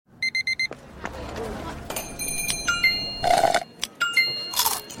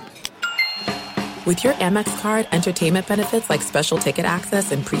With your Amex card, entertainment benefits like special ticket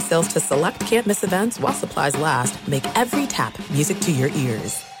access and pre-sales to select can't-miss events while supplies last make every tap music to your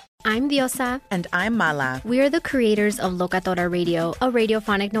ears. I'm Diosa. And I'm Mala. We are the creators of Locatora Radio, a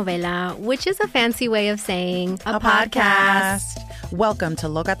radiophonic novela, which is a fancy way of saying a podcast. Welcome to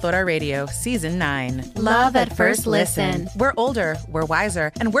Locatora Radio, Season 9. Love at first listen. We're older, we're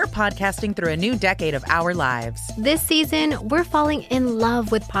wiser, and we're podcasting through a new decade of our lives. This season, we're falling in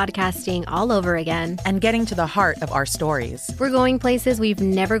love with podcasting all over again. And getting to the heart of our stories. We're going places we've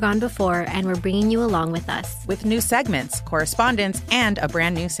never gone before, and we're bringing you along with us. With new segments, correspondence, and a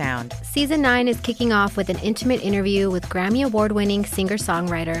brand new sound. Season 9 is kicking off with an intimate interview with Grammy Award-winning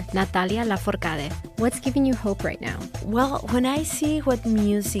singer-songwriter Natalia Lafourcade. What's giving you hope right now? Well, when I see what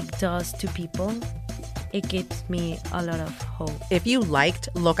music does to people, it gives me a lot of hope. If you liked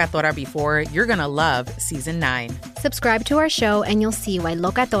Locatora before, you're going to love Season 9. Subscribe to our show and you'll see why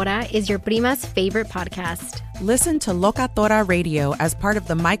Locatora is your prima's favorite podcast. Listen to Locatora Radio as part of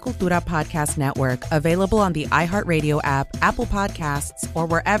the My Cultura Podcast Network, available on the iHeartRadio app, Apple Podcasts, or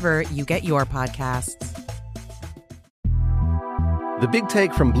wherever you get your podcasts. The Big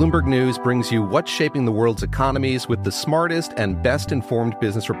Take from Bloomberg News brings you what's shaping the world's economies with the smartest and best-informed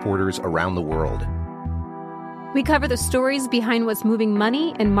business reporters around the world. We cover the stories behind what's moving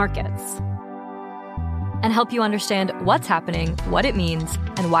money and markets, and help you understand what's happening, what it means,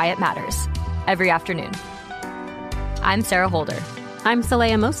 and why it matters every afternoon. I'm Sarah Holder. I'm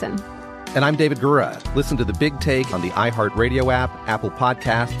Saleha Mohsen. And I'm David Gura. Listen to The Big Take on the iHeartRadio app, Apple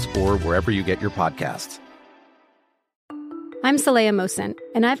Podcasts, or wherever you get your podcasts. I'm Saleha Mohsen,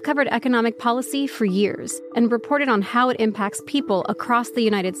 and I've covered economic policy for years and reported on how it impacts people across the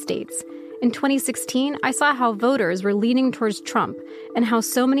United States. In 2016, I saw how voters were leaning towards Trump and how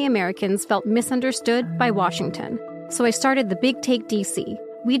so many Americans felt misunderstood by Washington. So I started The Big Take DC.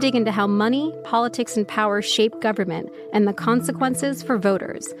 We dig into how money, politics, and power shape government and the consequences for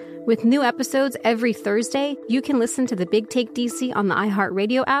voters. With new episodes every Thursday, you can listen to The Big Take DC on the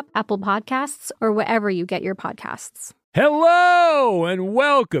iHeartRadio app, Apple Podcasts, or wherever you get your podcasts. Hello and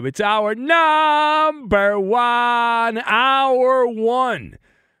welcome. It's our number one, hour one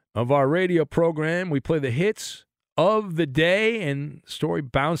of our radio program. We play the hits of the day and story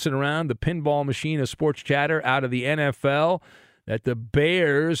bouncing around the pinball machine of sports chatter out of the NFL that the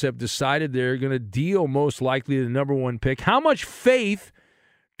Bears have decided they're going to deal most likely the number one pick. How much faith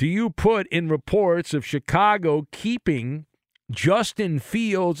do you put in reports of Chicago keeping Justin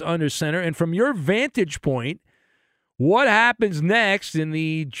Fields under center? And from your vantage point, what happens next in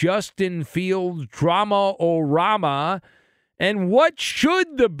the Justin Fields drama-o-rama, and what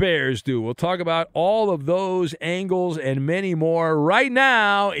should the Bears do? We'll talk about all of those angles and many more right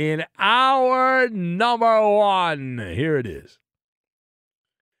now in our number one. Here it is.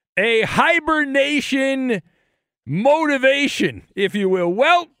 A hibernation motivation, if you will.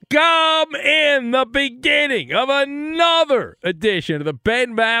 Welcome in the beginning of another edition of the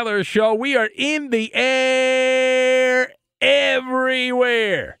Ben Maller Show. We are in the air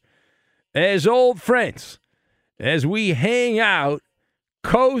everywhere as old friends, as we hang out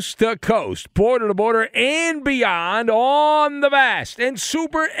coast to coast, border to border, and beyond on the vast and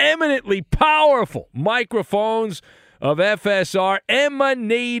super eminently powerful microphones of FSR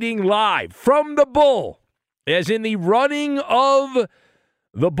emanating live from the Bull, as in the running of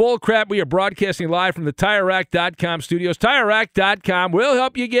the bull crap. We are broadcasting live from the TireRack.com studios. TireRack.com will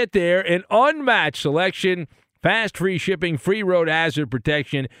help you get there. An unmatched selection, fast free shipping, free road hazard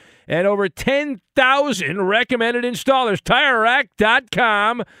protection, and over 10,000 recommended installers.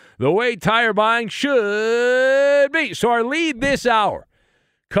 TireRack.com, the way tire buying should be. So our lead this hour,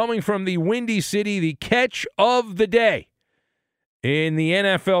 coming from the Windy City, the catch of the day in the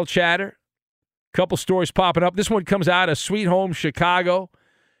NFL chatter. Couple stories popping up. This one comes out of Sweet Home Chicago,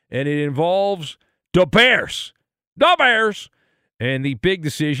 and it involves the Bears. The Bears. And the big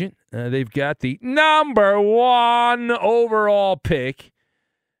decision, they've got the number one overall pick,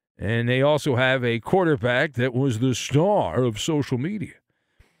 and they also have a quarterback that was the star of social media,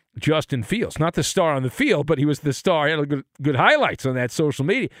 Justin Fields. Not the star on the field, but he was the star. He had good highlights on that social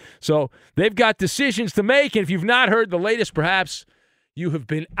media. So they've got decisions to make, and if you've not heard the latest, perhaps you have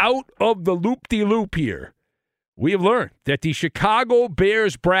been out of the loop-de-loop here. We have learned that the Chicago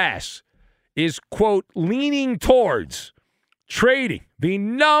Bears brass is, quote, leaning towards trading the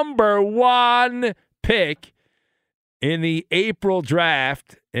number one pick in the April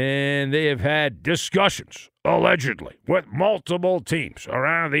draft, and they have had discussions, allegedly, with multiple teams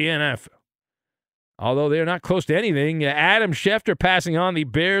around the NFL. Although they're not close to anything, Adam Schefter passing on the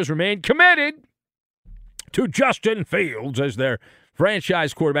Bears remain committed to Justin Fields as their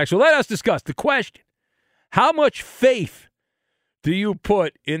franchise quarterback. So let us discuss the question. How much faith do you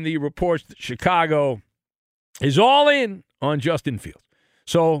put in the reports that Chicago is all in on Justin Fields?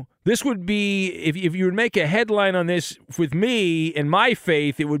 So this would be, if you would make a headline on this with me and my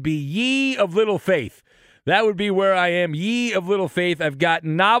faith, it would be ye of little faith. That would be where I am, ye of little faith. I've got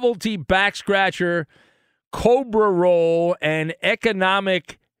novelty, back scratcher, Cobra roll, and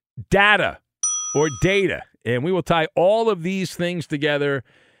economic data or data. And we will tie all of these things together,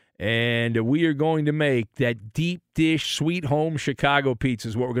 and we are going to make that deep dish, sweet home Chicago pizza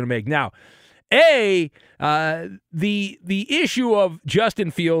is what we're going to make. Now, the issue of Justin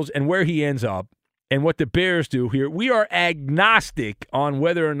Fields and where he ends up and what the Bears do here, we are agnostic on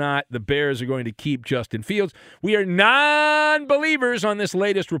whether or not the Bears are going to keep Justin Fields. We are non-believers on this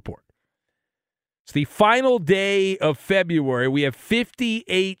latest report. It's the final day of February. We have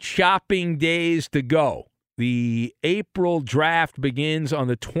 58 shopping days to go. The April draft begins on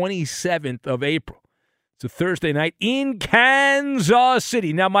the 27th of April. It's a Thursday night in Kansas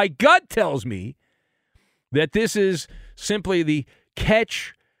City. Now, my gut tells me that this is simply the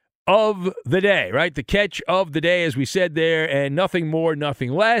catch of the day, right? The catch of the day, as we said there, and nothing more,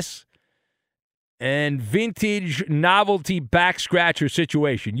 nothing less. And vintage novelty back scratcher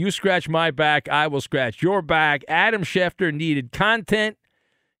situation. You scratch my back, I will scratch your back. Adam Schefter needed content.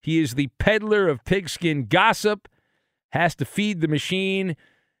 He is the peddler of pigskin gossip, has to feed the machine.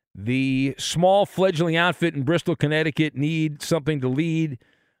 The small fledgling outfit in Bristol, Connecticut need something to lead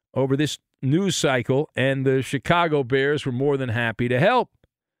over this news cycle, and the Chicago Bears were more than happy to help.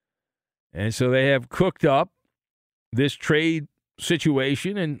 And so they have cooked up this trade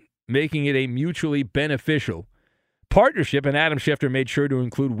situation and making it a mutually beneficial partnership. And Adam Schefter made sure to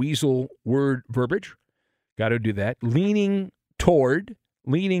include weasel word verbiage. Got to do that. Leaning toward,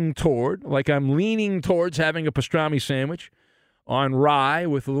 like I'm leaning towards having a pastrami sandwich on rye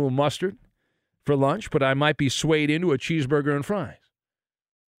with a little mustard for lunch, but I might be swayed into a cheeseburger and fries.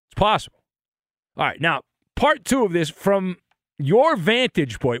 It's possible. All right, now, part two of this, from your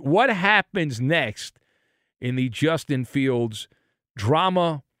vantage point, what happens next in the Justin Fields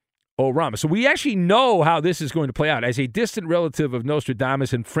drama-o-rama? So we actually know how this is going to play out. As a distant relative of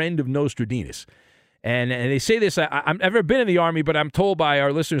Nostradamus and friend of Nostradamus, and they say this, I've never been in the Army, but I'm told by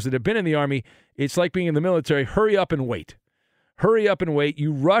our listeners that have been in the Army, it's like being in the military, hurry up and wait. Hurry up and wait.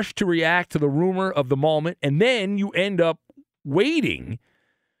 You rush to react to the rumor of the moment, and then you end up waiting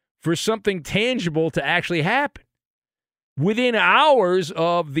for something tangible to actually happen. Within hours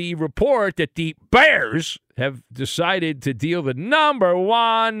of the report that the Bears have decided to deal the number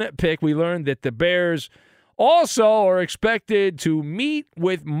one pick, we learned that the Bears also are expected to meet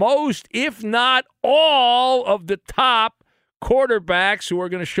with most, if not all, of the top quarterbacks who are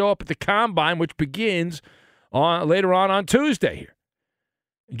going to show up at the Combine, which begins later on Tuesday here.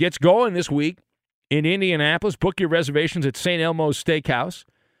 It gets going this week in Indianapolis. Book your reservations at St. Elmo's Steakhouse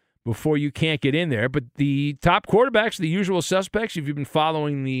before you can't get in there. But the top quarterbacks, the usual suspects, if you've been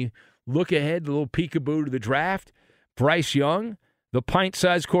following the look ahead, the little peekaboo to the draft, Bryce Young, the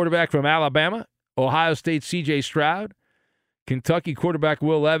pint-sized quarterback from Alabama, Ohio State C.J. Stroud, Kentucky quarterback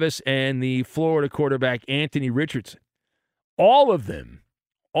Will Levis, and the Florida quarterback Anthony Richardson. All of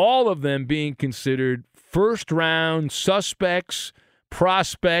them being considered first-round suspects,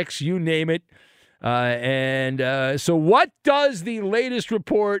 prospects, you name it. So what does the latest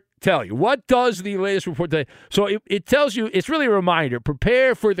report tell you? So it tells you, it's really a reminder,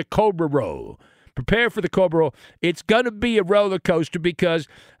 prepare for the Cobra roll. It's going to be a roller coaster because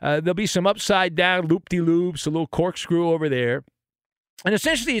there'll be some upside down loop-de-loops, a little corkscrew over there. And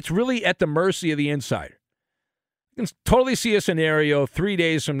essentially, it's really at the mercy of the insider. You can totally see a scenario 3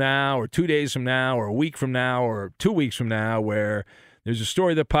 days from now or 2 days from now or a week from now or 2 weeks from now where there's a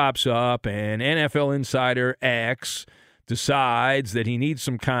story that pops up and NFL insider X decides that he needs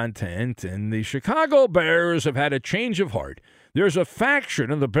some content, and the Chicago Bears have had a change of heart. There's a faction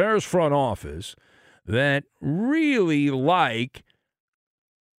in the Bears front office that really like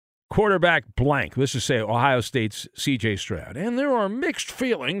quarterback blank. Let's just say Ohio State's C.J. Stroud. And there are mixed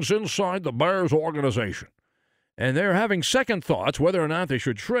feelings inside the Bears organization. And they're having second thoughts whether or not they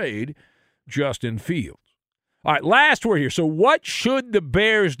should trade Justin Fields. All right, last word here. So what should the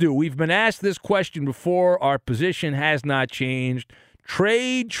Bears do? We've been asked this question before. Our position has not changed.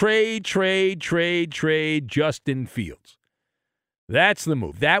 Trade Justin Fields. That's the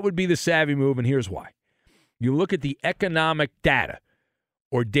move. That would be the savvy move, and here's why. You look at the economic data,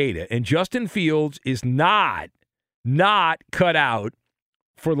 and Justin Fields is not cut out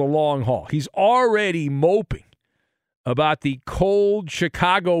for the long haul. He's already moping about the cold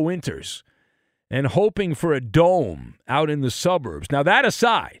Chicago winters and hoping for a dome out in the suburbs. Now, that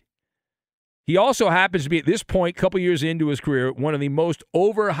aside, he also happens to be, at this point, a couple years into his career, one of the most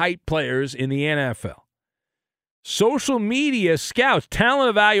overhyped players in the NFL. Social media scouts,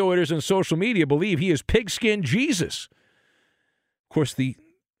 talent evaluators on social media believe he is pigskin Jesus. Of course, the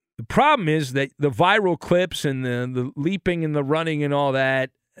problem is that the viral clips and the leaping and the running and all that,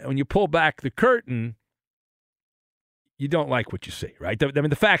 when you pull back the curtain, you don't like what you see, right? I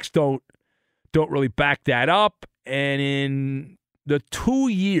mean, the facts don't really back that up. And in the 2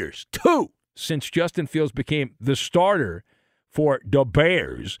 years, since Justin Fields became the starter for the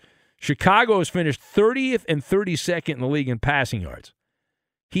Bears, Chicago has finished 30th and 32nd in the league in passing yards.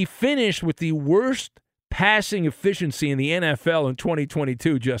 He finished with the worst passing efficiency in the NFL in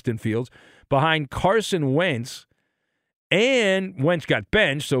 2022, Justin Fields, behind Carson Wentz. And Wentz got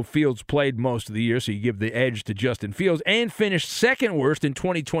benched, so Fields played most of the year, so you give the edge to Justin Fields, and finished second worst in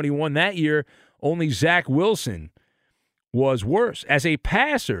 2021. That year, only Zach Wilson was worse. As a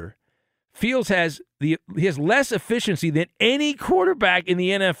passer, Fields has less efficiency than any quarterback in the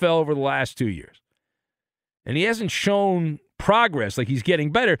NFL over the last 2 years. And he hasn't shown progress, like he's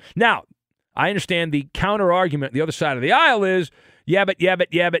getting better. Now, I understand the counter-argument, the other side of the aisle is, yeah, but,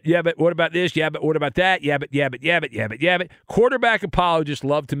 what about this? Yeah, but what about that? Yeah, but. Quarterback apologists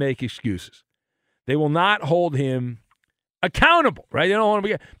love to make excuses. They will not hold him accountable, right? They don't want to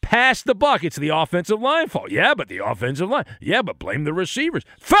be pass the buck. It's the offensive line fault. Yeah, but the offensive line. Yeah, but blame the receivers.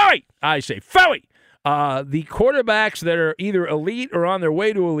 Philly! I say Philly! The quarterbacks that are either elite or on their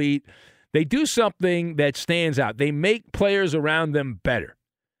way to elite, they do something that stands out. They make players around them better.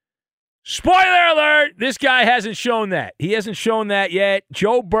 Spoiler alert, this guy hasn't shown that. He hasn't shown that yet.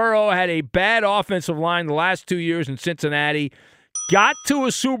 Joe Burrow had a bad offensive line the last 2 years in Cincinnati, got to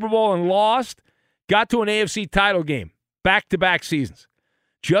a Super Bowl and lost, got to an AFC title game, back-to-back seasons.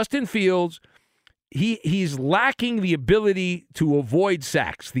 Justin Fields, he's lacking the ability to avoid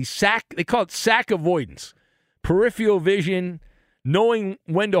sacks. They call it sack avoidance. Peripheral vision, knowing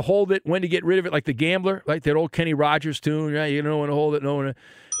when to hold it, when to get rid of it, like the gambler, like that old Kenny Rogers tune, right? You know when to hold it, know when to...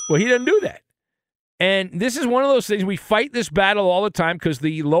 Well, he doesn't do that. And this is one of those things, we fight this battle all the time because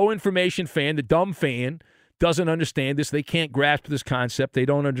the low-information fan, the dumb fan, doesn't understand this. They can't grasp this concept. They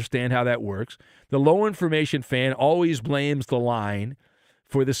don't understand how that works. The low-information fan always blames the line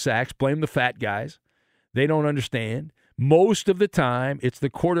for the sacks, blame the fat guys. They don't understand. Most of the time, it's the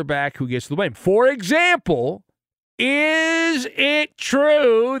quarterback who gets the blame. For example, is it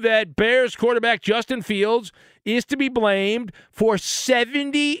true that Bears quarterback Justin Fields is to be blamed for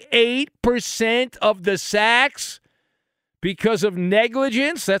 78% of the sacks because of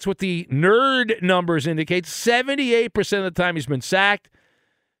negligence? That's what the nerd numbers indicate. 78% of the time he's been sacked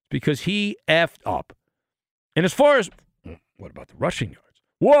because he effed up. And as far as, what about the rushing yards?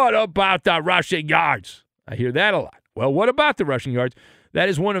 What about the rushing yards? I hear that a lot. Well, what about the rushing yards? That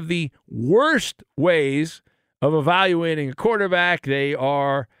is one of the worst ways of evaluating a quarterback. They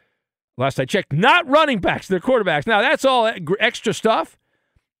are, last I checked, not running backs. They're quarterbacks. Now, that's all extra stuff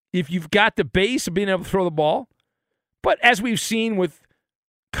if you've got the base of being able to throw the ball. But as we've seen with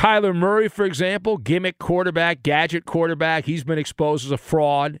Kyler Murray, for example, gimmick quarterback, gadget quarterback, he's been exposed as a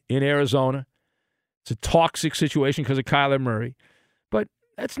fraud in Arizona. It's a toxic situation because of Kyler Murray. But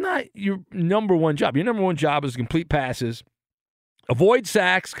that's not your number one job. Your number one job is to complete passes, avoid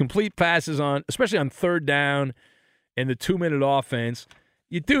sacks, complete passes on, especially on third down and the 2-minute offense.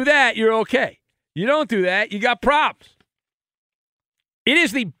 You do that, you're okay. You don't do that, you got problems. It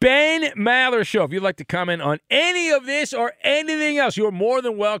is the Ben Maller Show. If you'd like to comment on any of this or anything else, you're more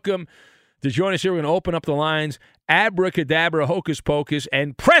than welcome to join us here. We're going to open up the lines. Abracadabra, hocus pocus,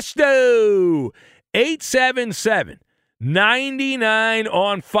 and presto! 877-99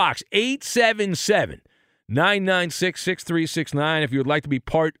 on Fox. 877-996-6369 if you would like to be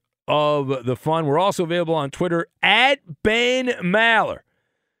part of the fun. We're also available on Twitter at Ben Maller.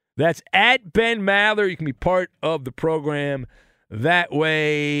 That's at Ben Maller. You can be part of the program that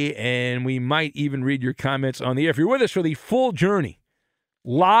way, and we might even read your comments on the air. If you're with us for the full journey,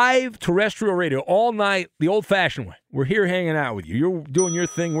 live terrestrial radio all night, the old-fashioned way, we're here hanging out with you. You're doing your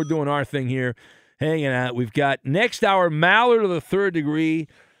thing. We're doing our thing here, hanging out. We've got next hour, Maller to the Third Degree.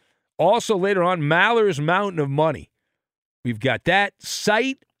 Also later on, Maller's Mountain of Money. We've got that.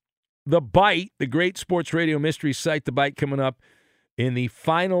 Cite the Bite, the great sports radio mystery Cite the Bite, coming up in the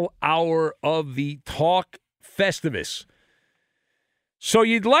final hour of the Talk Festivus. So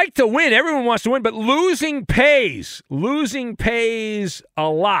you'd like to win. Everyone wants to win, but losing pays. Losing pays a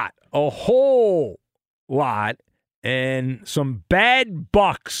lot, a whole lot, and some bad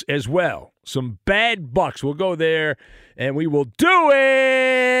bucks as well. Some bad bucks. We'll go there, and we will do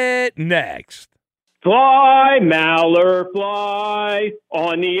it next. Fly, Mallard, fly,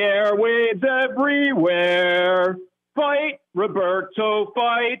 on the airwaves everywhere. Fight, Roberto,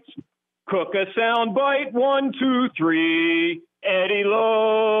 fight. Cook a sound bite, 1, 2, 3. Eddie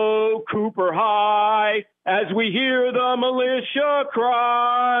low, Cooper high, as we hear the militia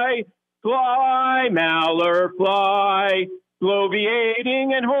cry. Fly, Mallard, fly,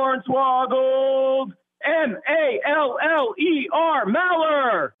 bloviating and hornswoggled. M-A-L-L-E-R,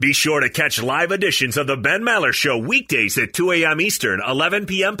 Maller. Be sure to catch live editions of The Ben Maller Show weekdays at 2 a.m. Eastern, 11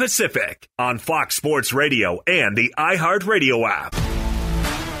 p.m. Pacific on Fox Sports Radio and the iHeartRadio app.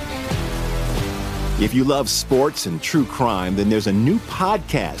 If you love sports and true crime, then there's a new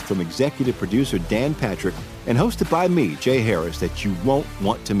podcast from executive producer Dan Patrick and hosted by me, Jay Harris, that you won't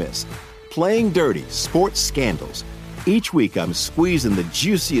want to miss. Playing Dirty: Sports Scandals. Each week, I'm squeezing the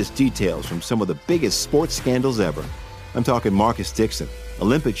juiciest details from some of the biggest sports scandals ever. I'm talking Marcus Dixon,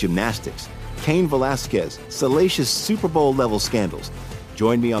 Olympic gymnastics, Cain Velasquez, salacious Super Bowl-level scandals.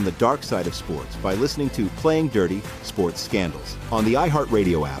 Join me on the dark side of sports by listening to Playing Dirty: Sports Scandals on the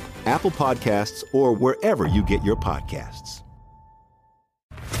iHeartRadio app, Apple Podcasts, or wherever you get your podcasts.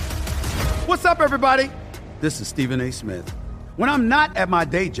 What's up, everybody? This is Stephen A. Smith. When I'm not at my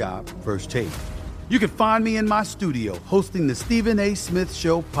day job, First Take, you can find me in my studio hosting the Stephen A. Smith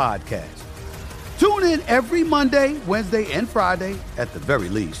Show podcast. Tune in every Monday, Wednesday, and Friday, at the very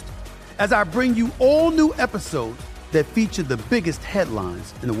least, as I bring you all new episodes that feature the biggest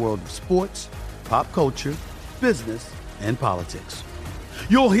headlines in the world of sports, pop culture, business, and politics.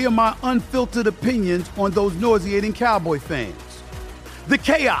 You'll hear my unfiltered opinions on those nauseating Cowboy fans, the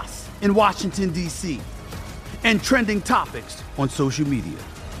chaos in Washington, D.C., and trending topics on social media,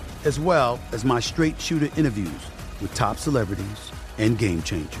 as well as my straight-shooter interviews with top celebrities and game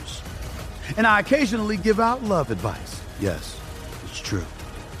changers. And I occasionally give out love advice. Yes, it's true.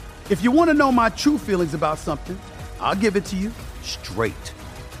 If you want to know my true feelings about something, I'll give it to you straight.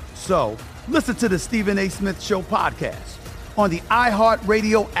 So, listen to the Stephen A. Smith Show podcast on the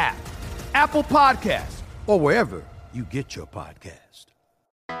iHeartRadio app, Apple Podcasts, or wherever you get your podcast.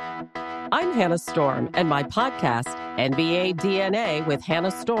 I'm Hannah Storm, and my podcast, NBA DNA with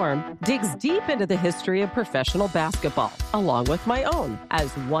Hannah Storm, digs deep into the history of professional basketball, along with my own, as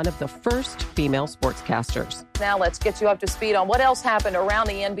one of the first female sportscasters. Now let's get you up to speed on what else happened around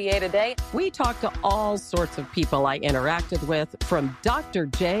the NBA today. We talk to all sorts of people I interacted with, from Dr.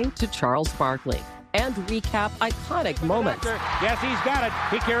 J to Charles Barkley, and recap iconic moments. Yes, he's got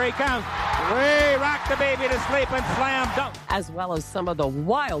it. Here he comes. Way rock the baby to sleep and slam dunk. As well as some of the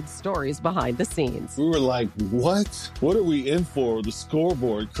wild stories behind the scenes. We were like, what? What are we in for? The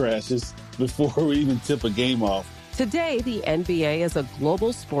scoreboard crashes before we even tip a game off. Today, the NBA is a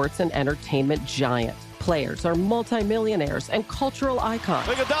global sports and entertainment giant. Players are multimillionaires and cultural icons.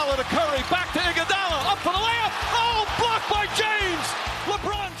 Iguodala to Curry, back to Iguodala, up for the layup. Oh, blocked by James.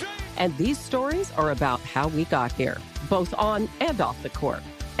 LeBron James. And these stories are about how we got here, both on and off the court.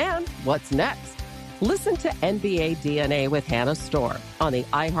 And what's next? Listen to NBA DNA with Hannah Storm on the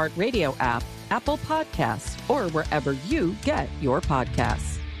iHeartRadio app, Apple Podcasts, or wherever you get your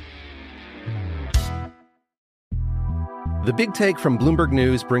podcasts. The Big Take from Bloomberg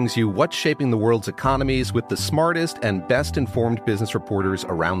News brings you what's shaping the world's economies with the smartest and best-informed business reporters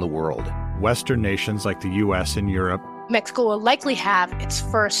around the world. Western nations like the U.S. and Europe. Mexico will likely have its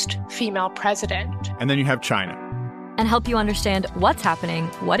first female president. And then you have China. And help you understand what's happening,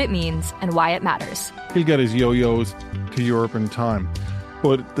 what it means, and why it matters. He'll get his yo-yos to Europe in time.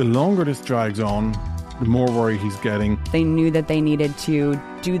 But the longer this drags on, the more worry he's getting. They knew that they needed to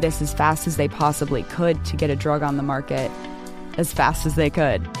do this as fast as they possibly could to get a drug on the market as fast as they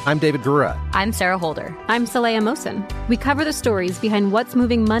could. I'm David Gura. I'm Sarah Holder. I'm Saleha Mohsen. We cover the stories behind what's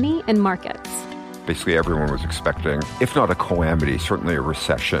moving money and markets. Basically, everyone was expecting, if not a calamity, certainly a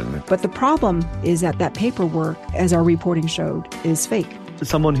recession. But the problem is that paperwork, as our reporting showed, is fake. As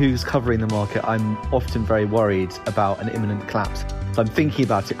someone who's covering the market, I'm often very worried about an imminent collapse. So I'm thinking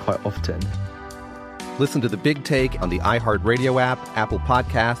about it quite often. Listen to The Big Take on the iHeartRadio app, Apple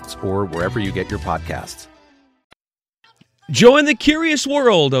Podcasts, or wherever you get your podcasts. Join the curious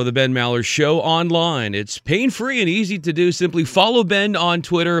world of the Ben Maller Show online. It's pain-free and easy to do. Simply follow Ben on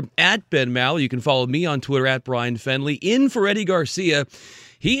Twitter at Ben Maller. You can follow me on Twitter at Brian Fenley. In for Eddie Garcia.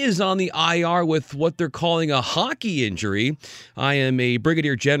 He is on the IR with what they're calling a hockey injury. I am a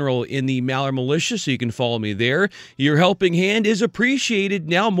brigadier general in the Maller Militia, so you can follow me there. Your helping hand is appreciated.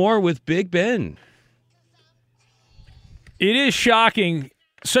 Now more with Big Ben. It is shocking.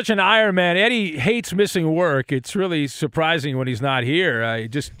 Such an Iron Man. Eddie hates missing work. It's really surprising when he's not here. I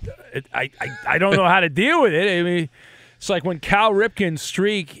don't know how to deal with it. I mean, it's like when Cal Ripken's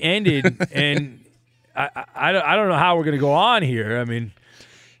streak ended and I don't know how we're going to go on here. I mean,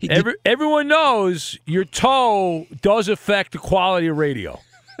 everyone knows your toe does affect the quality of radio.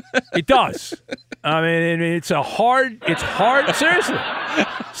 It does. I mean, it's hard. Seriously,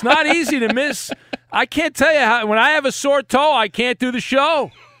 it's not easy to miss. I can't tell you how. When I have a sore toe, I can't do the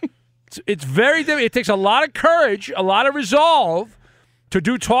show. It's very difficult. It takes a lot of courage, a lot of resolve to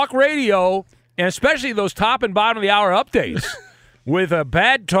do talk radio, and especially those top and bottom of the hour updates with a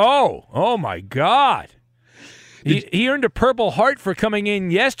bad toe. Oh my God! He earned a Purple Heart for coming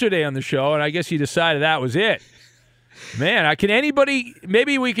in yesterday on the show, and I guess he decided that was it. Man, can anybody?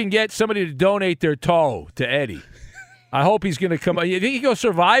 Maybe we can get somebody to donate their toe to Eddie. I hope he's going to come. You think he'll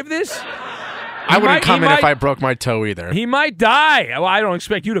survive this? I wouldn't come in if I broke my toe either. He might die. Well, I don't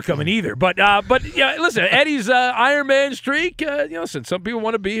expect you to come in either. But yeah, listen, Eddie's Iron Man streak. Listen, some people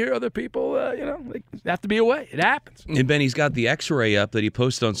want to be here, other people, they have to be away. It happens. And Benny's got the X-ray up that he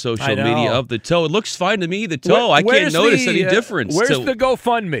posted on social media of the toe. It looks fine to me. The toe, I can't notice any difference. Where's the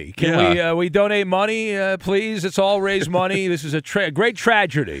GoFundMe? Can we donate money, please? It's all raise money. This is a great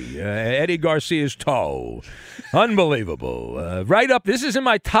tragedy. Eddie Garcia's toe. Unbelievable. Right up. This is in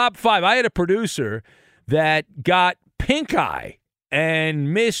my top 5. I had a producer that got pink eye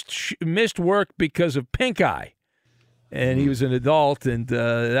and missed work because of pink eye, and he was an adult, and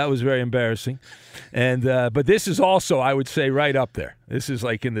that was very embarrassing. And but this is also, I would say, right up there. This is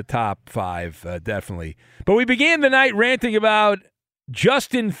like in the top 5, definitely. But we began the night ranting about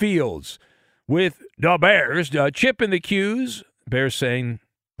Justin Fields with the Bears. Chip in the Q's. Bears saying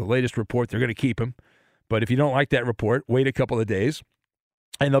the latest report they're going to keep him, but if you don't like that report, wait a couple of days.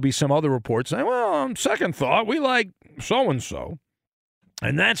 And there'll be some other reports saying, well, on second thought, we like so-and-so.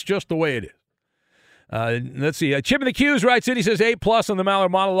 And that's just the way it is. Let's see. Chip in the Q's writes in, he says, A+ on the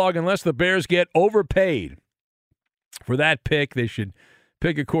Maller monologue. Unless the Bears get overpaid for that pick, they should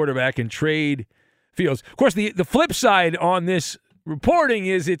pick a quarterback and trade Fields. Of course, the flip side on this reporting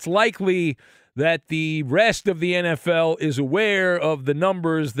is it's likely that the rest of the NFL is aware of the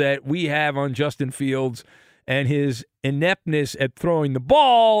numbers that we have on Justin Fields and his ineptness at throwing the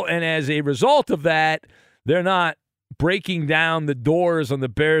ball, and as a result of that, they're not breaking down the doors on the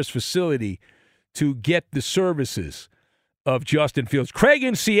Bears facility to get the services of Justin Fields. Craig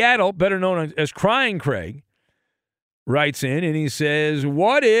in Seattle, better known as Crying Craig, writes in, and he says,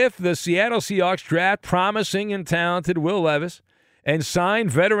 what if the Seattle Seahawks draft promising and talented Will Levis and sign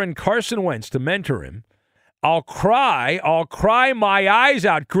veteran Carson Wentz to mentor him? I'll cry my eyes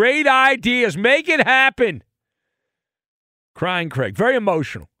out. Great ideas. Make it happen. Crying Craig. Very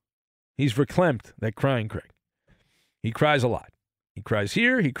emotional. He's verklempt, that Crying Craig. He cries a lot. He cries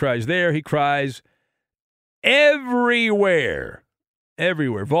here. He cries there. He cries everywhere.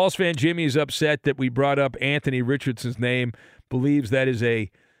 Everywhere. Vols fan Jimmy is upset that we brought up Anthony Richardson's name. Believes that is a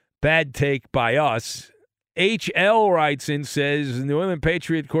bad take by us. HL writes in, says, New England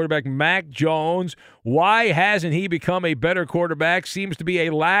Patriot quarterback Mac Jones, why hasn't he become a better quarterback? Seems to be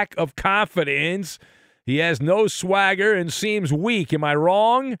a lack of confidence. He has no swagger and seems weak. Am I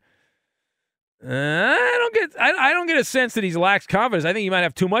wrong? I don't get a sense that he lacks confidence. I think he might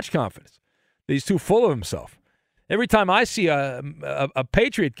have too much confidence. That he's too full of himself. Every time I see a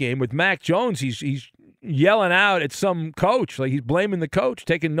Patriot game with Mac Jones, he's yelling out at some coach, like he's blaming the coach,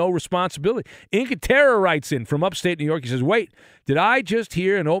 taking no responsibility. Incatera writes in from upstate New York. He says, wait, did I just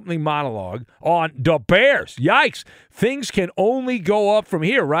hear an opening monologue on the Bears? Yikes. Things can only go up from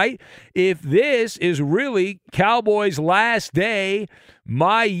here, right? If this is really Cowboys' last day,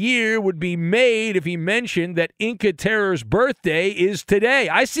 my year would be made if he mentioned that Incatera's birthday is today.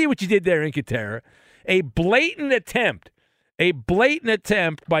 I see what you did there, Incatera. A blatant attempt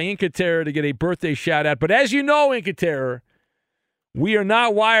by Incatera to get a birthday shout-out. But as you know, Incatera, we are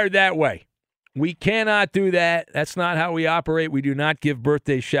not wired that way. We cannot do that. That's not how we operate. We do not give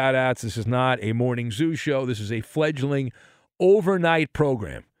birthday shout-outs. This is not a morning zoo show. This is a fledgling overnight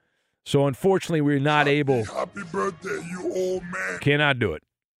program. So, unfortunately, we're not able. Happy birthday, you old man. Cannot do it.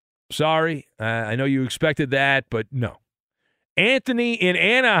 Sorry. I know you expected that, but no. Anthony in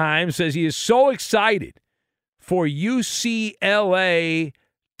Anaheim says he is so excited for UCLA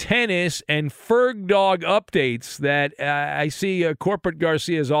tennis and Ferg Dog updates that I see Corporate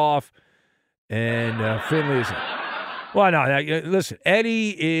Garcia's off and Finley is. Well, no, listen,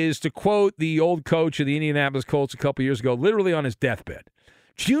 Eddie is, to quote the old coach of the Indianapolis Colts a couple years ago, literally on his deathbed.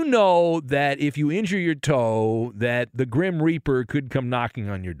 Do you know that if you injure your toe, that the Grim Reaper could come knocking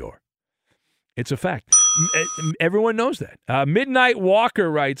on your door? It's a fact. Everyone knows that. Midnight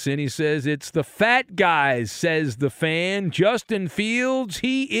Walker writes in. He says, it's the fat guys, says the fan. Justin Fields,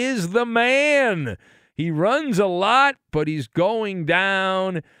 he is the man. He runs a lot, but he's going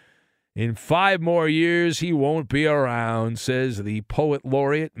down. In 5 more years, he won't be around, says the poet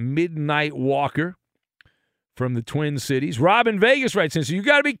laureate Midnight Walker from the Twin Cities. Rob in Vegas writes in, so you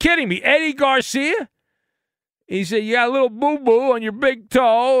got to be kidding me. Eddie Garcia? He said, you got a little boo-boo on your big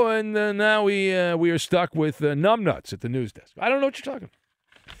toe, and now we are stuck with numbnuts at the news desk. I don't know what you're talking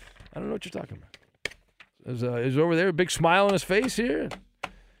about. Is over there, a big smile on his face here.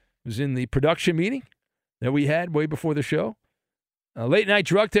 Was in the production meeting that we had way before the show. Late Night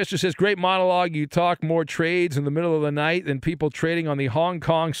Drug Tester says, great monologue. You talk more trades in the middle of the night than people trading on the Hong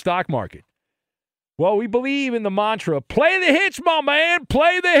Kong stock market. Well, we believe in the mantra, play the hits, my man,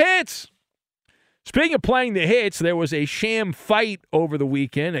 play the hits. Speaking of playing the hits, there was a sham fight over the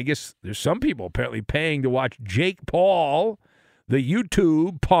weekend. I guess there's some people apparently paying to watch Jake Paul, the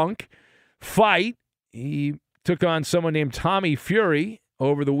YouTube punk, fight. He took on someone named Tommy Fury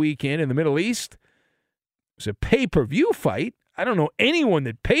over the weekend in the Middle East. It was a pay-per-view fight. I don't know anyone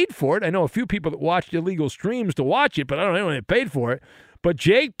that paid for it. I know a few people that watched illegal streams to watch it, but I don't know anyone that paid for it. But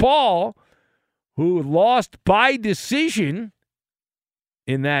Jake Paul, who lost by decision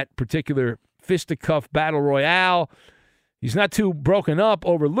in that particular fisticuff battle royale, he's not too broken up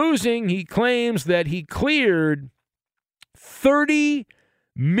over losing. He claims that he cleared $30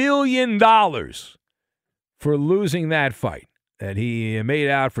 million for losing that fight, that he made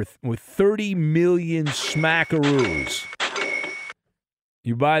out with 30 million smackaroos.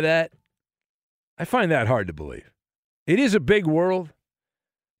 You buy that? I find that hard to believe. It is a big world,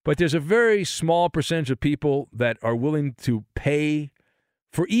 but there's a very small percentage of people that are willing to pay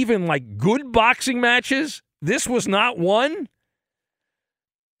for even like good boxing matches. This was not one.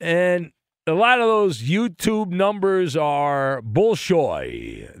 And a lot of those YouTube numbers are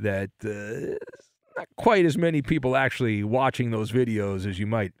bullshoy, that not quite as many people actually watching those videos as you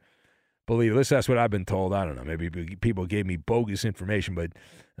might believe. At least that's what I've been told. I don't know. Maybe people gave me bogus information. But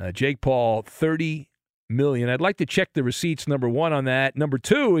Jake Paul, $30 million. I'd like to check the receipts, number one, on that. Number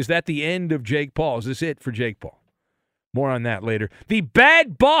two, is that the end of Jake Paul? Is this it for Jake Paul? More on that later. The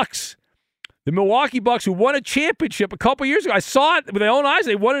bad Bucks, the Milwaukee Bucks, who won a championship a couple years ago. I saw it with my own eyes.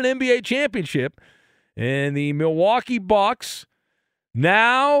 They won an NBA championship. And the Milwaukee Bucks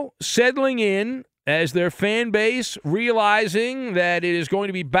now settling in as their fan base realizing that it is going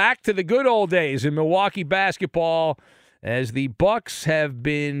to be back to the good old days in Milwaukee basketball, as the Bucks have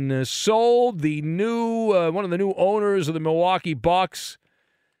been sold. The new one of the new owners of the Milwaukee Bucks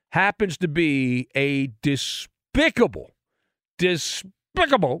happens to be a despicable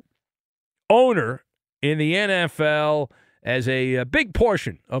owner in the NFL, as a big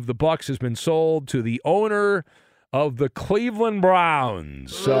portion of the Bucks has been sold to the owner of the Cleveland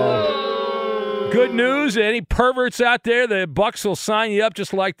Browns. So good news. Any perverts out there, the Bucks will sign you up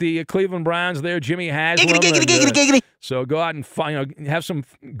just like the Cleveland Browns there, Jimmy Haslam. So go out and have some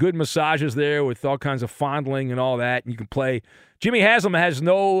good massages there with all kinds of fondling and all that, and you can play. Jimmy Haslam has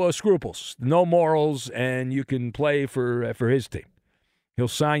no scruples, no morals, and you can play for his team. He'll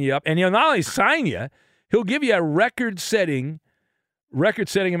sign you up, and he'll not only sign you, he'll give you a record-setting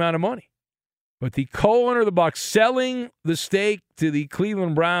amount of money. But the co-owner of the Bucs selling the stake to the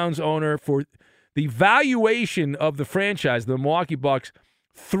Cleveland Browns owner for the valuation of the franchise, the Milwaukee Bucks,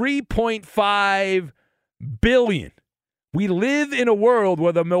 $3.5 billion. We live in a world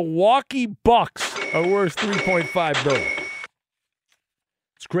where the Milwaukee Bucks are worth $3.5 billion.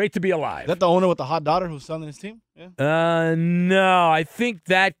 It's great to be alive. Is that the owner with the hot daughter who's selling his team? Yeah. No, I think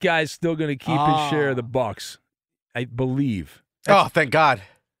that guy's still going to keep his share of the Bucks. I believe. Oh, thank God.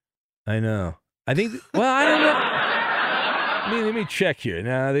 I know. I think. Well, I don't know. Let me check here.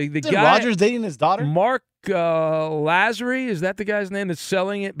 Now the guy Rodgers dating his daughter. Mark Lazary, is that the guy's name that's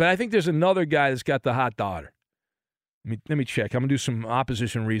selling it? But I think there's another guy that's got the hot daughter. Let me check. I'm gonna do some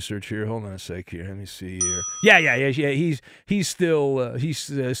opposition research here. Hold on a sec here. Let me see here. Yeah. He's still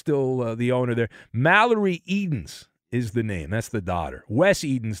the owner there. Mallory Edens is the name. That's the daughter. Wes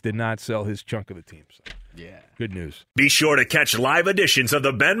Edens did not sell his chunk of the team. So. Yeah. Good news. Be sure to catch live editions of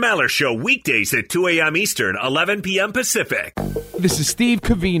the Ben Maller Show weekdays at 2 a.m. Eastern, 11 p.m. Pacific. This is Steve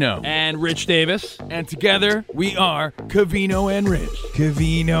Covino. And Rich Davis. And together, we are Covino and Rich.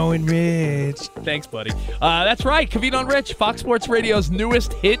 Covino and Rich. Thanks, buddy. That's right. Covino and Rich, Fox Sports Radio's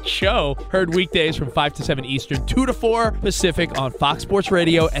newest hit show. Heard weekdays from 5 to 7 Eastern, 2 to 4 Pacific on Fox Sports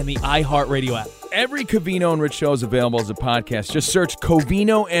Radio and the iHeartRadio app. Every Covino and Rich show is available as a podcast. Just search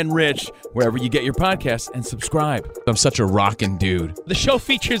Covino and Rich wherever you get your podcasts and subscribe. I'm such a rockin' dude. The show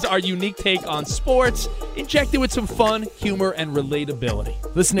features our unique take on sports, injected with some fun, humor, and relatability.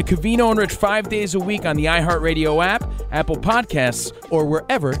 Listen to Covino and Rich 5 days a week on the iHeartRadio app, Apple Podcasts, or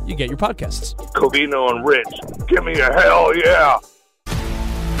wherever you get your podcasts. Covino and Rich, give me a hell yeah.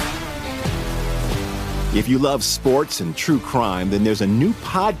 If you love sports and true crime, then there's a new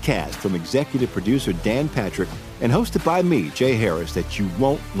podcast from executive producer Dan Patrick and hosted by me, Jay Harris, that you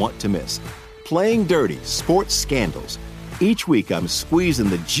won't want to miss. Playing Dirty: Sports Scandals. Each week, I'm squeezing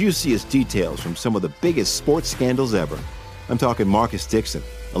the juiciest details from some of the biggest sports scandals ever. I'm talking Marcus Dixon,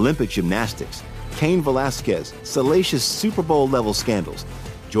 Olympic gymnastics, Cain Velasquez, salacious Super Bowl-level scandals.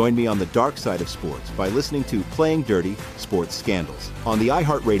 Join me on the dark side of sports by listening to Playing Dirty: Sports Scandals on the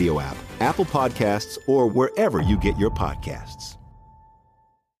iHeartRadio app, Apple Podcasts, or wherever you get your podcasts.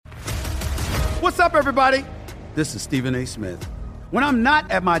 What's up, everybody? This is Stephen A. Smith. When I'm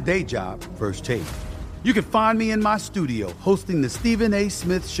not at my day job, First Take, you can find me in my studio hosting the Stephen A.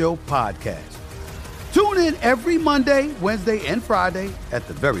 Smith Show podcast. Tune in every Monday, Wednesday, and Friday, at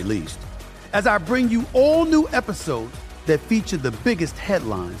the very least, as I bring you all new episodes that feature the biggest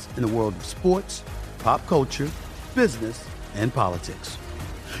headlines in the world of sports, pop culture, business, and politics.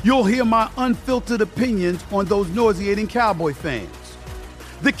 You'll hear my unfiltered opinions on those nauseating Cowboy fans,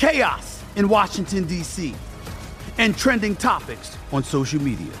 the chaos in Washington, D.C., and trending topics on social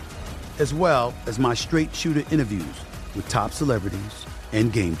media, as well as my straight shooter interviews with top celebrities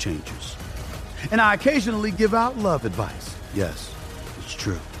and game changers. And I occasionally give out love advice. Yes, it's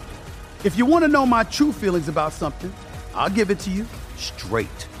true. If you want to know my true feelings about something, I'll give it to you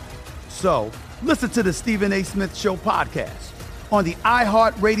straight. So, listen to the Stephen A. Smith Show podcast on the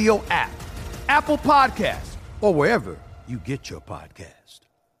iHeartRadio app, Apple Podcasts, or wherever you get your podcast.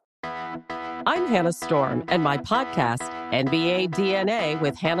 I'm Hannah Storm, and my podcast, NBA DNA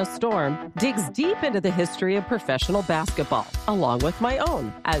with Hannah Storm, digs deep into the history of professional basketball, along with my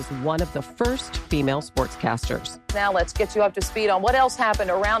own, as one of the first female sportscasters. Now let's get you up to speed on what else happened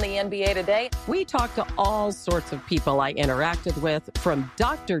around the NBA today. We talk to all sorts of people I interacted with, from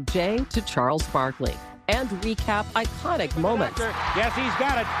Dr. J to Charles Barkley, and recap iconic moments. Yes, he's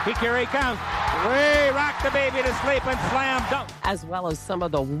got it. Here he comes. Way rock the baby to sleep and slam dunk. As well as some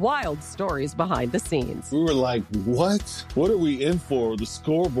of the wild stories behind the scenes. We were like, what? What are we in for? The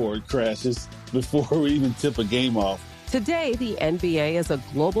scoreboard crashes before we even tip a game off. Today, the NBA is a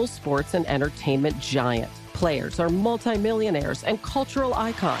global sports and entertainment giant. Players are multimillionaires and cultural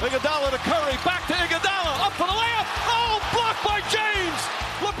icons. Iguodala to Curry, back to Iguodala, up for the layup. Oh, blocked by James.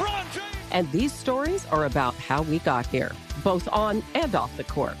 LeBron James. And these stories are about how we got here, both on and off the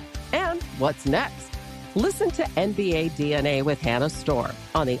court. And what's next? Listen to NBA DNA with Hannah Storm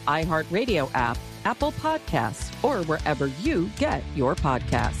on the iHeartRadio app, Apple Podcasts, or wherever you get your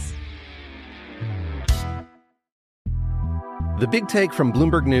podcasts. The Big Take from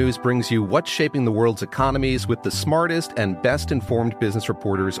Bloomberg News brings you what's shaping the world's economies with the smartest and best-informed business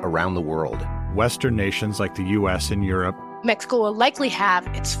reporters around the world. Western nations like the U.S. and Europe. Mexico will likely have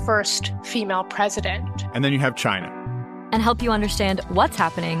its first female president. And then you have China. And help you understand what's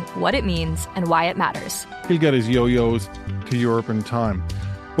happening, what it means, and why it matters. He'll get his yo-yos to Europe in time.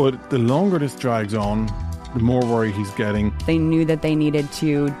 But the longer this drags on, the more worry he's getting. They knew that they needed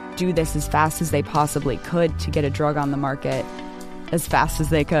to do this as fast as they possibly could to get a drug on the market as fast as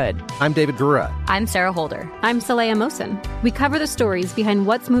they could. I'm David Gura. I'm Sarah Holder. I'm Saleha Mohsen. We cover the stories behind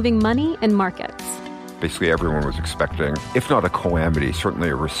what's moving money and markets. Basically, everyone was expecting, if not a calamity, certainly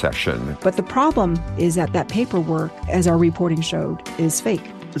a recession. But the problem is that paperwork, as our reporting showed, is fake.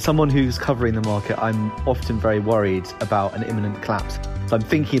 As someone who's covering the market, I'm often very worried about an imminent collapse. So I'm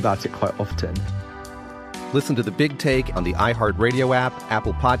thinking about it quite often. Listen to The Big Take on the iHeartRadio app,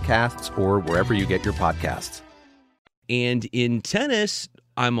 Apple Podcasts, or wherever you get your podcasts. And in tennis,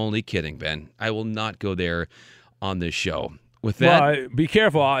 I'm only kidding, Ben. I will not go there on this show. With that, well, be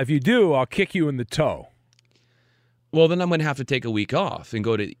careful. If you do, I'll kick you in the toe. Well, then I'm going to have to take a week off and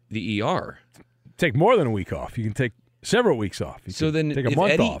go to the ER. Take more than a week off. You can take several weeks off. You so then take a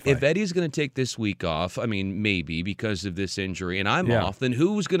month off. If Eddie's going to take this week off, I mean, maybe because of this injury, and I'm off, then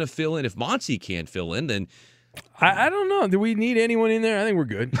who's going to fill in? If Monty can't fill in, then... I don't know. Do we need anyone in there? I think we're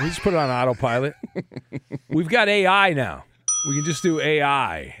good. We just put it on autopilot. We've got AI now. We can just do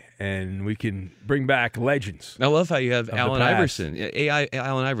AI, and we can bring back legends. I love how you have Allen Iverson. AI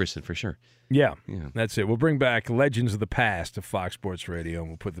Allen Iverson, for sure. Yeah, that's it. We'll bring back legends of the past to Fox Sports Radio, and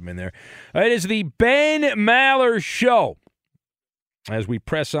we'll put them in there. It is the Ben Maller Show. As we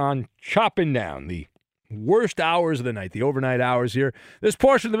press on, chopping down the worst hours of the night, the overnight hours here. This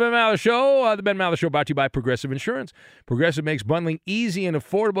portion of the Ben Maller Show, brought to you by Progressive Insurance. Progressive makes bundling easy and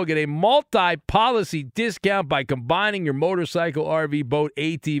affordable. Get a multi-policy discount by combining your motorcycle, RV, boat,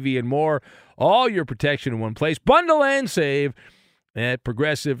 ATV, and more. All your protection in one place. Bundle and save at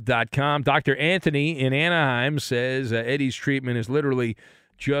Progressive.com. Dr. Anthony in Anaheim says Eddie's treatment is literally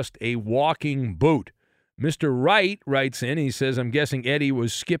just a walking boot. Mr. Wright writes in. He says, I'm guessing Eddie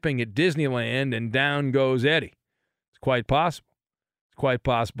was skipping at Disneyland and down goes Eddie. It's quite possible. It's quite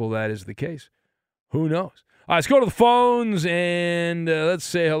possible that is the case. Who knows? All right, let's go to the phones and let's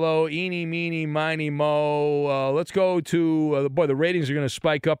say hello. Eeny, meeny, miny, mo. Let's go to, the ratings are going to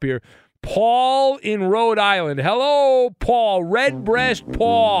spike up here. Paul in Rhode Island. Hello, Paul. Redbreast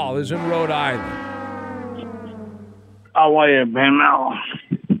Paul is in Rhode Island. How are you, Ben?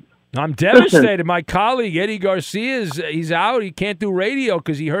 I'm devastated. My colleague, Eddie Garcia, he's out. He can't do radio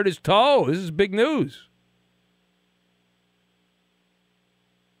because he hurt his toe. This is big news.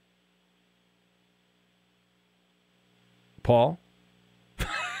 Paul?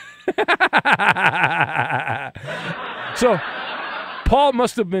 So, Paul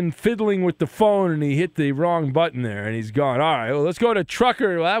must have been fiddling with the phone and he hit the wrong button there and he's gone. All right, well, let's go to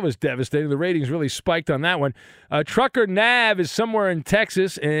Trucker. Well, that was devastating. The ratings really spiked on that one. Trucker Nav is somewhere in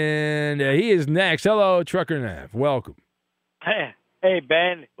Texas and he is next. Hello, Trucker Nav. Welcome. Hey,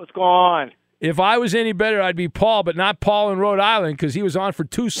 Ben. What's going on? If I was any better, I'd be Paul, but not Paul in Rhode Island because he was on for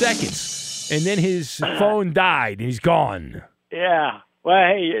 2 seconds and then his phone died and he's gone. Yeah. Well,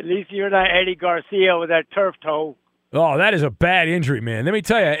 hey, at least you're not Eddie Garcia with that turf toe. Oh, that is a bad injury, man. Let me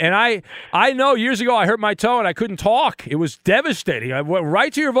tell you. And I know years ago I hurt my toe and I couldn't talk. It was devastating. I went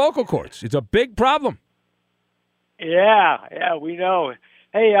right to your vocal cords. It's a big problem. Yeah, we know.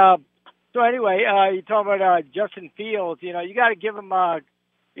 Hey, so anyway, you talk about Justin Fields. You got to give him, at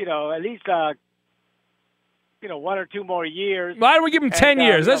least, 1 or 2 more years. Why don't we give him 10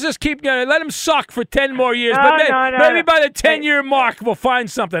 years? Let's just keep let him suck for 10 more years. Maybe by the 10-year mark we'll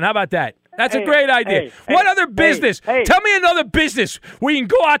find something. How about that? That's a great idea. What other business? Tell me another business where you can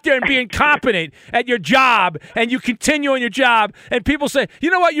go out there and be incompetent at your job and you continue on your job and people say, you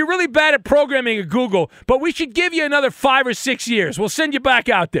know what, you're really bad at programming at Google, but we should give you another 5 or 6 years. We'll send you back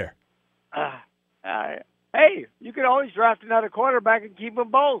out there. Hey, you can always draft another quarterback and keep them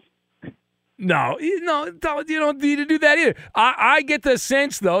both. No, you don't need to do that either. I get the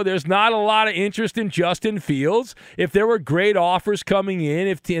sense, though, there's not a lot of interest in Justin Fields. If there were great offers coming in,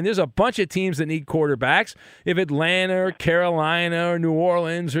 and there's a bunch of teams that need quarterbacks. If Atlanta or Carolina or New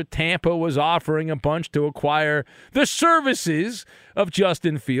Orleans or Tampa was offering a bunch to acquire the services of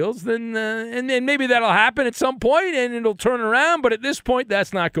Justin Fields, then and then maybe that'll happen at some point and it'll turn around. But at this point,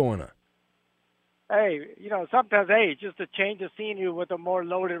 that's not going on. Hey, sometimes, just a change of scenery with a more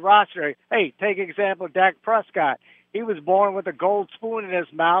loaded roster. Hey, take example, Dak Prescott. He was born with a gold spoon in his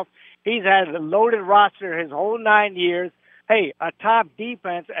mouth. He's had a loaded roster his whole 9 years. Hey, a top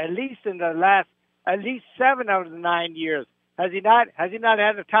defense, at least in the last, 7 out of the 9 years. Has he not had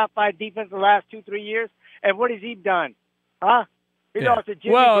a top 5 defense the last 2-3 years? And what has he done? Huh? He lost to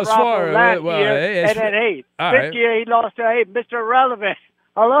Jimmy Garoppolo last year. And then, this year he lost to, Mr. Irrelevant.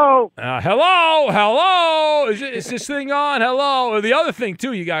 Hello? Hello? Is this thing on? Hello? The other thing,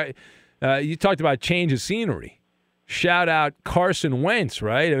 too, you talked about change of scenery. Shout out Carson Wentz,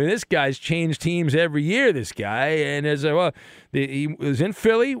 right? I mean, this guy's changed teams every year, this guy. And he was in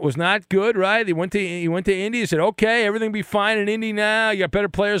Philly, was not good, right? He went to Indy, he said, okay, everything will be fine in Indy now. You got better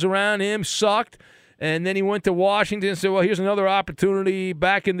players around him, sucked. And then he went to Washington and said, well, here's another opportunity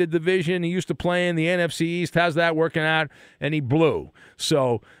back in the division. He used to play in the NFC East. How's that working out? And he blew.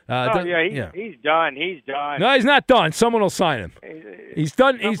 So, he's done. He's done. No, he's not done. Someone will sign him. He's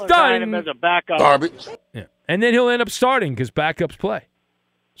done. He's done. Sign him as a backup. Garbage. Yeah. And then he'll end up starting because backups play.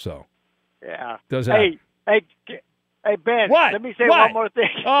 So, yeah. Does happen. Hey, Ben, what? Let me say one more thing.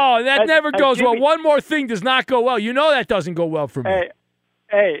 Oh, that never goes well. One more thing does not go well. You know that doesn't go well for me.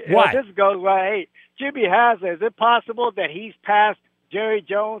 What? This goes well. Hey, Jimmy Haslam, is it possible that he's passed Jerry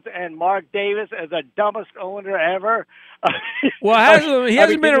Jones and Mark Davis as the dumbest owner ever? Well, he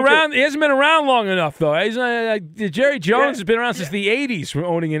hasn't been around. He hasn't been around long enough, though. He's Jerry Jones has been around since the '80s for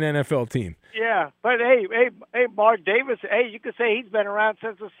owning an NFL team. Yeah, but hey, Mark Davis. Hey, you could say he's been around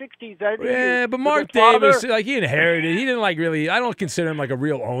since the '60s. Yeah, but Mark Davis, he inherited. He didn't really. I don't consider him like a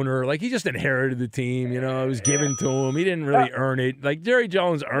real owner. Like he just inherited the team. It was given to him. He didn't really earn it. Like Jerry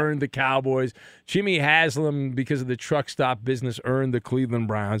Jones earned the Cowboys. Jimmy Haslam, because of the truck stop business, earned the Cleveland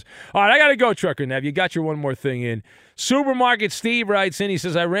Browns. All right, I got to go, Trucker Nev. You got your one more thing in. Supermarket Steve writes in. He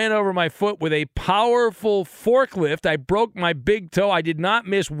says, I ran over my foot with a powerful forklift. I broke my big toe. I did not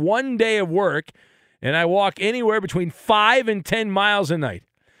miss one day of work, and I walk anywhere between 5 and 10 miles a night.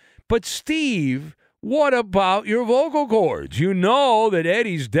 But, Steve, what about your vocal cords? You know that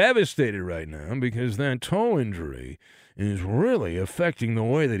Eddie's devastated right now because that toe injury is really affecting the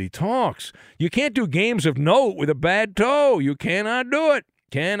way that he talks. You can't do games of note with a bad toe. You cannot do it.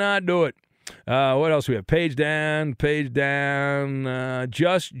 Cannot do it. What else we have? Page down.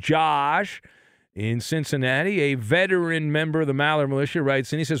 Just Josh in Cincinnati. A veteran member of the Maller Militia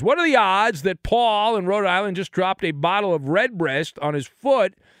writes in. He says, what are the odds that Paul in Rhode Island just dropped a bottle of Redbreast on his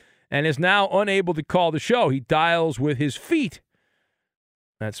foot and is now unable to call the show? He dials with his feet.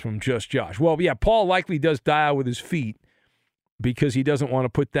 That's from Just Josh. Well, yeah, Paul likely does dial with his feet because he doesn't want to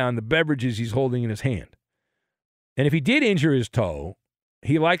put down the beverages he's holding in his hand. And if he did injure his toe,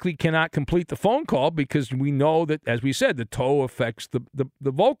 he likely cannot complete the phone call because we know that, as we said, the toe affects the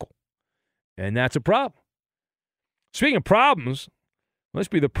vocal. And that's a problem. Speaking of problems,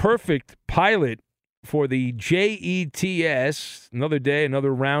 must be the perfect pilot for the JETS. Another day,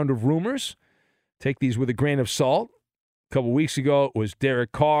 another round of rumors. Take these with a grain of salt. A couple weeks ago, it was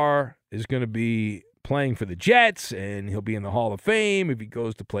Derek Carr is going to be playing for the Jets, and he'll be in the Hall of Fame if he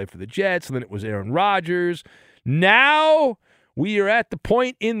goes to play for the Jets. And then it was Aaron Rodgers. Now we are at the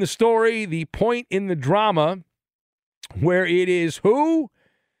point in the story, the point in the drama, where it is who?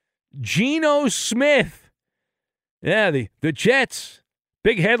 Geno Smith. Yeah, the Jets,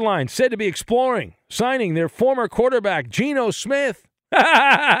 big headline, said to be exploring signing their former quarterback, Geno Smith.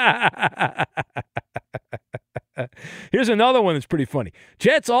 Here's another one that's pretty funny.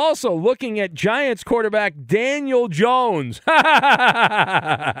 Jets also looking at Giants quarterback Daniel Jones.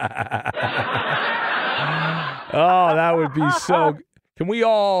 Oh, that would be so. Can we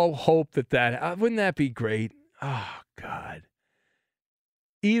all hope that wouldn't that be great? Oh, God.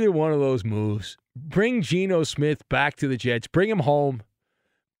 Either one of those moves. Bring Geno Smith back to the Jets. Bring him home.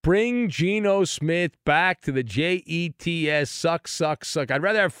 Bring Geno Smith back to the JETS. Suck. I'd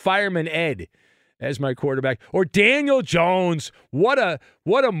rather have Fireman Ed as my quarterback. Or Daniel Jones. What a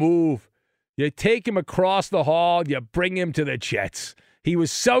move. You take him across the hall. You bring him to the Jets. He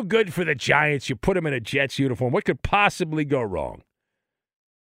was so good for the Giants. You put him in a Jets uniform. What could possibly go wrong?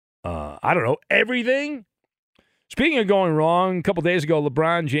 I don't know. Everything? Speaking of going wrong, a couple days ago,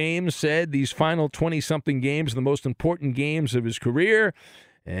 LeBron James said these final 20-something games are the most important games of his career,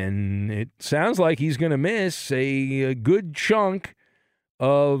 and it sounds like he's going to miss a good chunk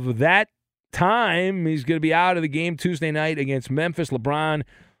of that time. He's going to be out of the game Tuesday night against Memphis. LeBron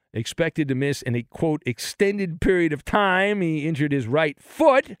expected to miss in a, quote, extended period of time. He injured his right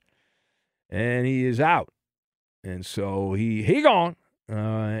foot, and he is out. And so he gone.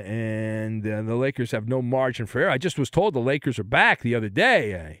 And the Lakers have no margin for error. I just was told the Lakers are back the other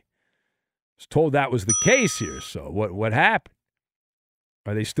day. I was told that was the case here. So what happened?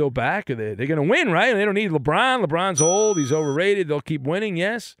 Are they still back? Are they going to win, right? They don't need LeBron. LeBron's old. He's overrated. They'll keep winning,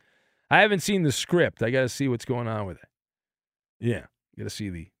 yes. I haven't seen the script. I got to see what's going on with it. Yeah, got to see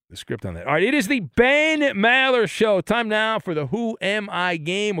the script on that. All right, it is the Ben Maller Show. Time now for the Who Am I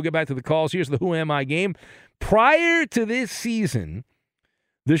game. We'll get back to the calls. Here's the Who Am I game. Prior to this season,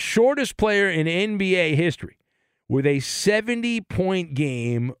 the shortest player in NBA history with a 70-point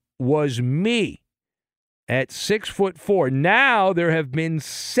game was me at 6'4". Now there have been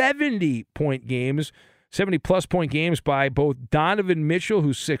 70-point games, 70-plus point games by both Donovan Mitchell,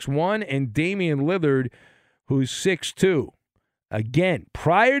 who's 6'1", and Damian Lillard, who's 6'2". Again,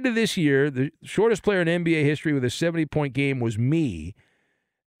 prior to this year, the shortest player in NBA history with a 70-point game was me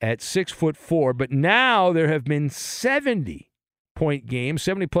at 6'4". But now there have been 70-point games,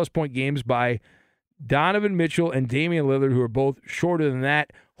 70-plus point games by Donovan Mitchell and Damian Lillard, who are both shorter than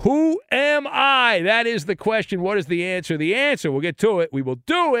that. Who am I? That is the question. What is the answer? The answer, we'll get to it. We will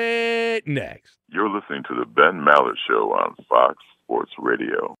do it next. You're listening to the Ben Maller Show on Fox Sports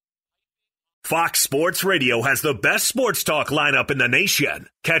Radio. Fox Sports Radio has the best sports talk lineup in the nation.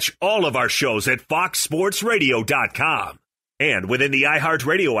 Catch all of our shows at foxsportsradio.com. And within the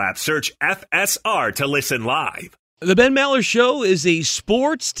iHeartRadio app, search FSR to listen live. The Ben Maller Show is a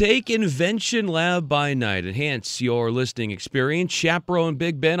sports take invention lab by night. Enhance your listening experience. Chaperone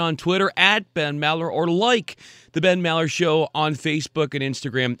Big Ben on Twitter at Ben Maller, or like the Ben Maller Show on Facebook and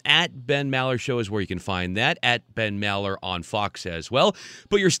Instagram at Ben Maller Show is where you can find that, at Ben Maller on Fox as well.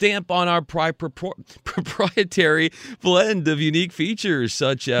 Put your stamp on our proprietary blend of unique features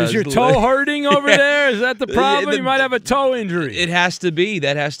such as... Is your toe hurting over there? Is that the problem? You might have a toe injury. It has to be.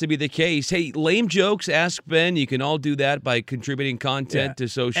 That has to be the case. Hey, lame jokes, ask Ben. You can all do that by contributing content to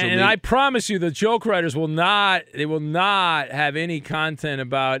social media. And I promise you, the joke writers will not have any content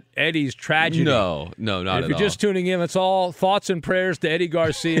about Eddie's tragedy. No, not at all. If you're just tuning in, that's all thoughts and prayers to Eddie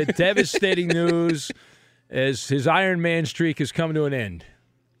Garcia. Devastating news as his Iron Man streak has come to an end.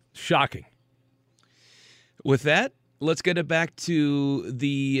 Shocking. With that, let's get it back to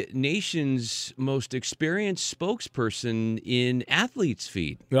the nation's most experienced spokesperson in athlete's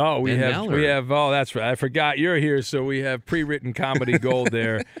feet. Oh, we have. Oh, that's right. I forgot you're here, so we have pre-written comedy gold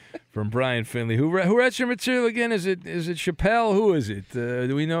there from Brian Finley. Who writes your material again? Is it Chappelle? Who is it?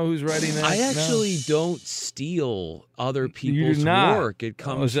 Do we know who's writing that? I actually don't steal other people's work. It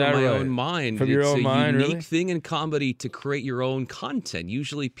comes from my own mind. From your own mind, It's a unique really? thing in comedy to create your own content.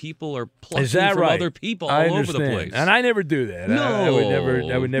 Usually people are plucking Is that from right? other people I all over the understand. place. And I never do that. No. I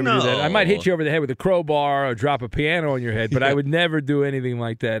would never do that. I might hit you over the head with a crowbar or drop a piano on your head, but I would never do anything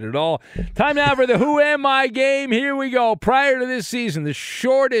like that at all. Time now for the Who Am I game. Here we go. Prior to this season, the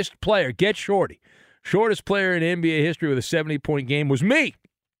shortest player, get shorty, shortest player in NBA history with a 70-point game was me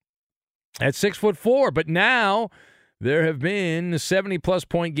at 6'4". But now there have been 70-plus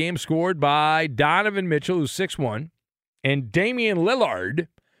point games scored by Donovan Mitchell, who's 6'1", and Damian Lillard,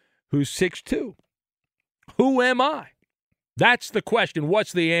 who's 6'2". Who am I? That's the question.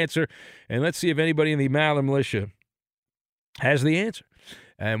 What's the answer? And let's see if anybody in the Maller Militia has the answer.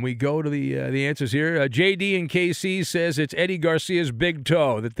 And we go to the answers here. JD in KC says it's Eddie Garcia's big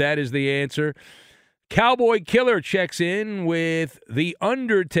toe, that is the answer. Cowboy Killer checks in with The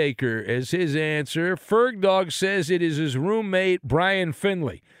Undertaker as his answer. Ferg Dog says it is his roommate, Brian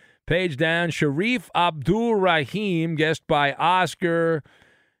Finley. Page down, Sharif Abdul Rahim, guessed by Oscar.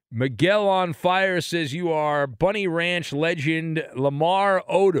 Miguel on Fire says you are Bunny Ranch legend Lamar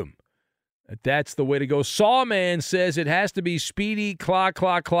Odom. That's the way to go. Sawman says it has to be Speedy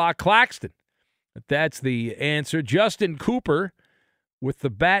Claxton. That's the answer. Justin Cooper with the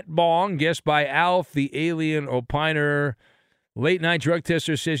bat bong, guessed by Alf, the alien opiner. Late Night Drug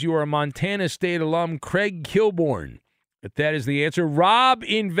Tester says you are a Montana State alum, Craig Kilborn. That is the answer. Rob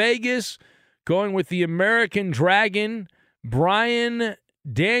in Vegas going with the American Dragon, Brian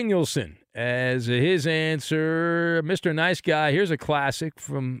Danielson as his answer. Mr. Nice Guy, here's a classic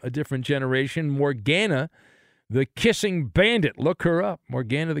from a different generation. Morgana, the Kissing Bandit. Look her up.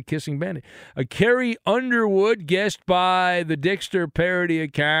 Morgana, the Kissing Bandit. Carrie Underwood, guessed by the Dickster parody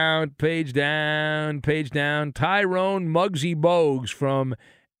account. Page down. Tyrone Muggsy Bogues from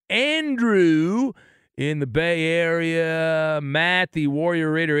Andrew in the Bay Area. Matt, the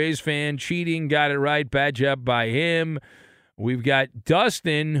Warrior Raider A's fan, cheating. Got it right. Bad job by him. We've got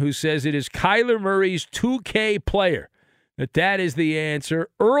Dustin, who says it is Kyler Murray's 2K player. That is the answer.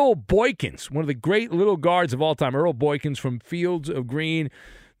 Earl Boykins, one of the great little guards of all time. Earl Boykins from Fields of Green.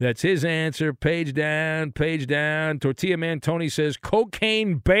 That's his answer. Page down. Tortilla Man Tony says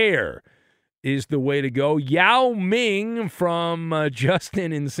Cocaine Bear is the way to go. Yao Ming from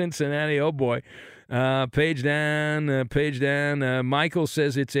Justin in Cincinnati. Oh, boy. Page down. Michael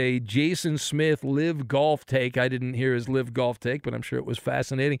says it's a Jason Smith live golf take. I didn't hear his live golf take, but I'm sure it was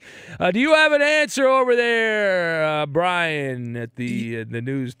fascinating. Do you have an answer over there, Brian, at the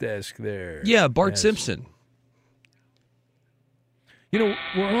news desk there? Yeah, Bart Simpson. You know,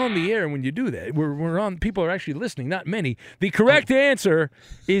 we're on the air when you do that. We're on. People are actually listening, not many. The correct answer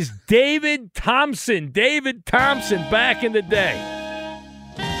is David Thompson. David Thompson back in the day.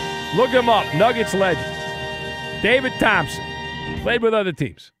 Look him up, Nuggets legend. David Thompson. Played with other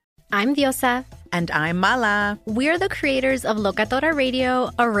teams. I'm Diosa. And I'm Mala. We're the creators of Locatora Radio,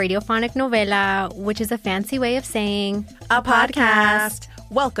 a radiophonic novela, which is a fancy way of saying a podcast.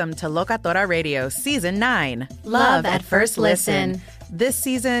 Welcome to Locatora Radio Season 9. Love at First Listen. This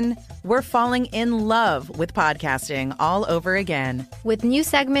season, we're falling in love with podcasting all over again. With new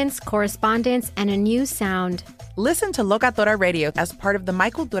segments, correspondence, and a new sound. Listen to Locatora Radio as part of the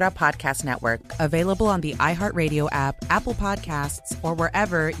Michael Dura Podcast Network. Available on the iHeartRadio app, Apple Podcasts, or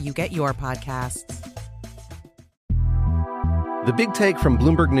wherever you get your podcasts. The Big Take from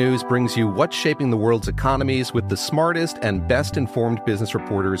Bloomberg News brings you what's shaping the world's economies with the smartest and best-informed business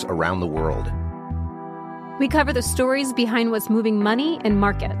reporters around the world. We cover the stories behind what's moving money and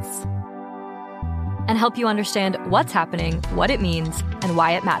markets. And help you understand what's happening, what it means, and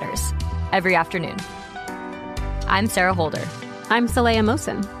why it matters. Every afternoon. I'm Sarah Holder. I'm Saleha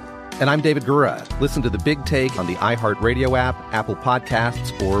Mohsen. And I'm David Gura. Listen to The Big Take on the iHeartRadio app, Apple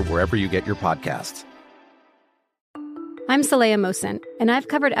Podcasts, or wherever you get your podcasts. I'm Saleha Mohsen, and I've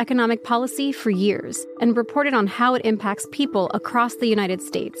covered economic policy for years and reported on how it impacts people across the United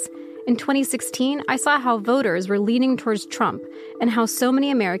States. In 2016, I saw how voters were leaning towards Trump and how so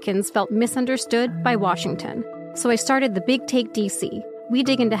many Americans felt misunderstood by Washington. So I started The Big Take DC. We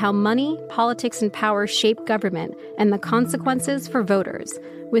dig into how money, politics, and power shape government and the consequences for voters.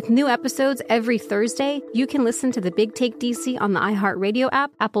 With new episodes every Thursday, you can listen to The Big Take DC on the iHeartRadio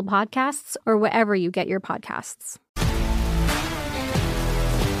app, Apple Podcasts, or wherever you get your podcasts.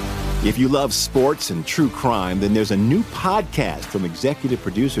 If you love sports and true crime, then there's a new podcast from executive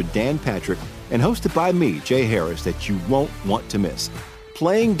producer Dan Patrick and hosted by me, Jay Harris, that you won't want to miss.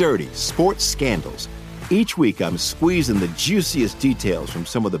 Playing Dirty: Sports Scandals. Each week, I'm squeezing the juiciest details from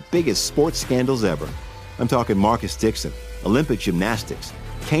some of the biggest sports scandals ever. I'm talking Marcus Dixon, Olympic gymnastics,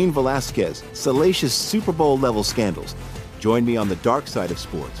 Cain Velasquez, salacious Super Bowl-level scandals. Join me on the dark side of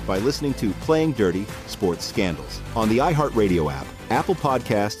sports by listening to Playing Dirty Sports Scandals on the iHeartRadio app, Apple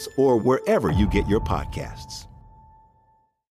Podcasts, or wherever you get your podcasts.